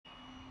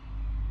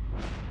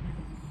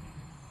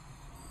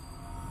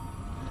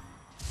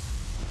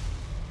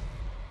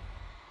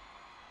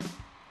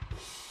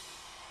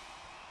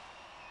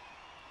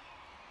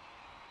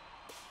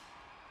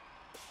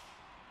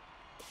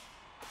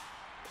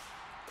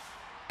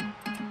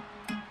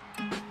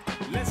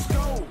Let's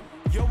go.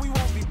 Yo, we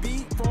won't be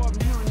beat for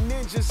mutant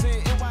ninjas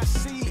in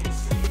NYC.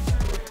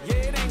 Yeah,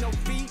 it ain't no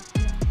feat.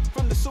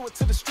 From the sewer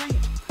to the street.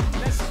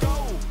 Let's go.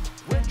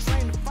 We're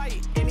trained to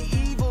fight. Any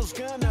evil's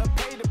gonna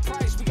pay the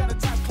price. We got a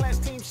top class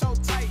team so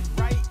tight,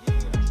 right?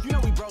 You know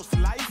we bros for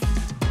life.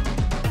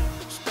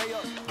 Stay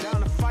up,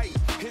 down to fight.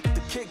 Hit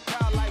the kick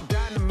power like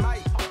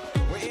dynamite.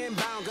 We're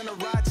inbound, gonna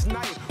ride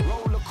tonight.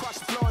 Roll across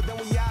the floor, then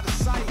we out of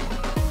sight.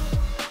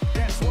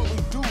 That's what we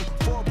do.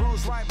 Four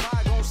bros right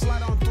by, gon'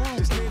 slide on through.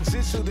 This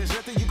ninjutsu, there's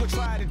nothing you can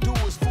try to do.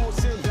 It's full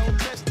tilt, don't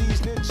test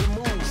these ninja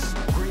moves.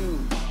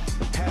 Green,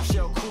 half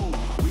shell crew.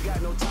 We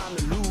got no time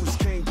to lose,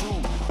 came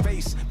through.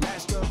 Face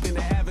mashed up in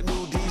the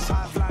avenue. These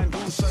high flying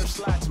dudes surf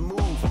slide to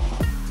move.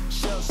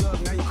 Shells up,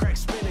 now you crack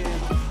spinning.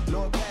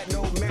 Lord Pat,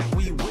 no map,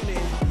 we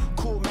winning.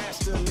 Cool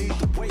master, lead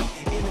the way.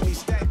 Enemy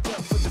stacked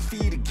up for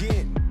defeat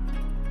again.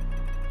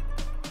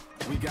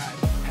 We got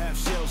half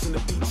shells and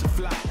the beats of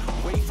fly.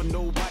 Wait for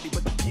nobody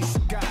but the peace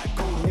of God.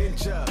 Go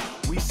ninja,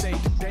 we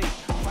save the day.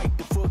 Fight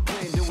the Foot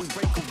Clan, then we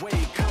break away.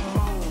 Come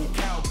on,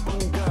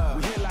 cowbunga.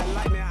 We hit like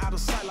lightning, out of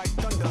sight like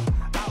thunder.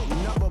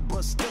 Outnumbered,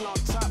 but still on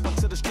top.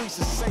 Until the streets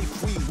are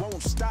safe, we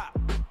won't stop.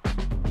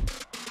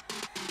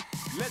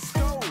 Let's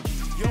go.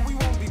 Yo, we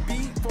won't be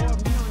beat for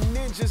mutant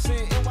ninjas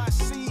in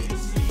NYC.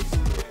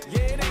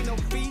 Yeah, it ain't no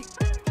feat.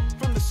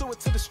 From the sewer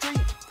to the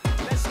street.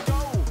 Let's go.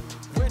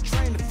 We're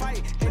trained to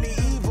fight. Any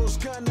evil's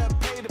gonna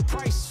pay the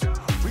price.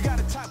 We got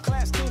a top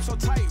class team so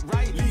tight,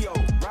 right? Leo,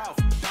 Ralph,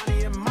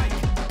 Donnie, and Mike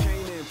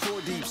came in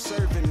full deep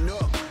serving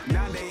up.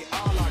 Now they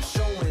all are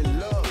showing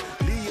love.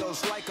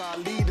 Leo's like our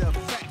leader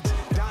fact.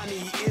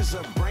 Donnie is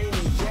a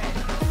brainiac.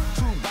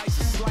 2 bites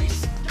a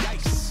slice,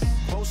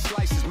 yikes. Both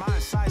slices, mine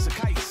size of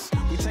kites.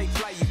 We take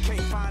flight, you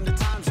can't find the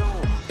time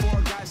zone.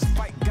 4 guys to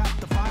fight, got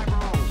the fire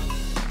on.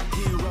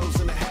 Heroes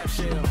in the half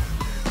shell.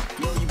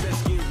 Yo, you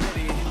best get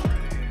ready.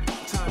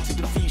 Time to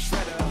defeat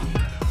Shredder.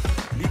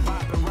 Be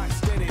bopping rock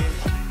steady.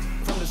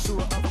 From the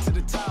sewer up to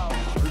the tower.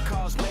 We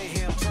cause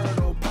mayhem,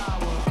 turtle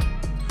power.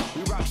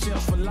 We rock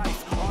shells for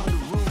life.